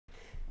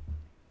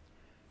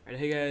Right,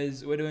 hey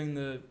guys, we're doing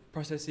the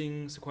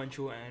processing,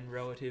 sequential, and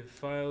relative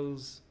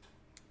files.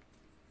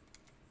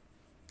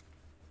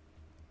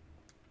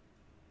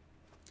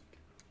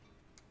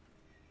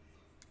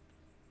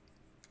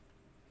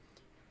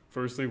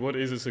 Firstly, what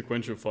is a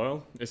sequential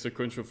file? A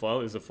sequential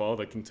file is a file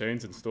that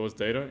contains and stores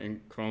data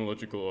in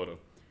chronological order.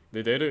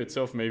 The data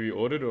itself may be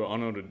ordered or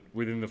unordered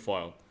within the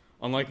file.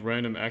 Unlike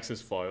random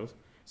access files,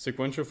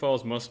 sequential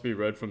files must be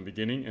read from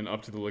beginning and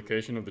up to the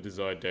location of the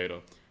desired data.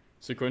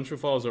 Sequential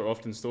files are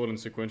often stored on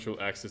sequential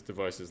access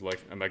devices like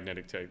a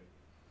magnetic tape.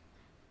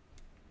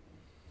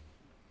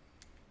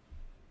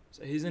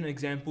 So here's an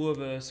example of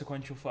a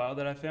sequential file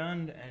that I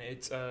found, and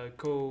it's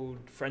called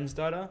friends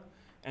data,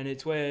 and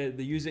it's where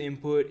the user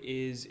input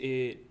is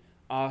it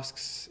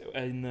asks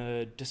in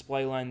the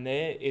display line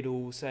there,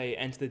 it'll say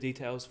enter the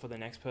details for the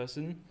next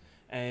person,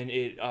 and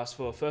it asks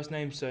for first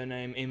name,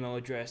 surname, email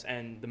address,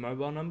 and the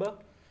mobile number,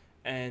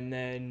 and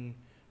then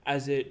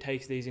as it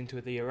takes these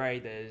into the array,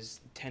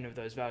 there's 10 of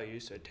those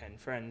values, so 10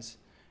 friends,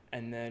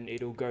 and then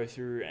it'll go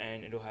through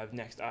and it'll have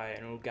next I,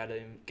 and it'll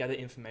gather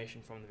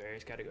information from the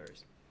various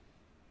categories.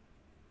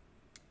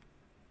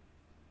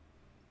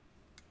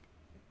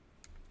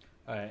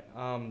 Alright,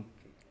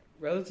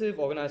 relative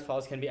organized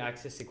files can be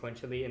accessed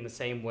sequentially in the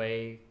same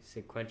way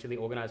sequentially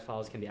organized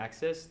files can be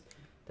accessed.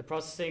 The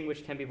processing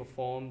which can be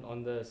performed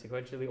on the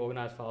sequentially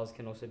organized files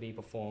can also be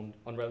performed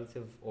on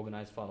relative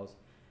organized files.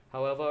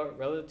 However,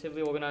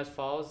 relatively organized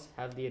files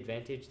have the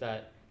advantage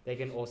that they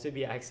can also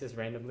be accessed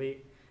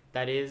randomly.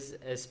 That is,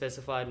 a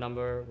specified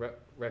number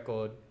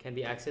record can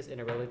be accessed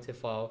in a relative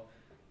file.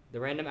 The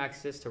random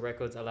access to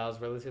records allows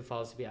relative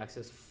files to be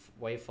accessed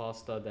way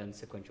faster than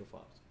sequential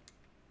files.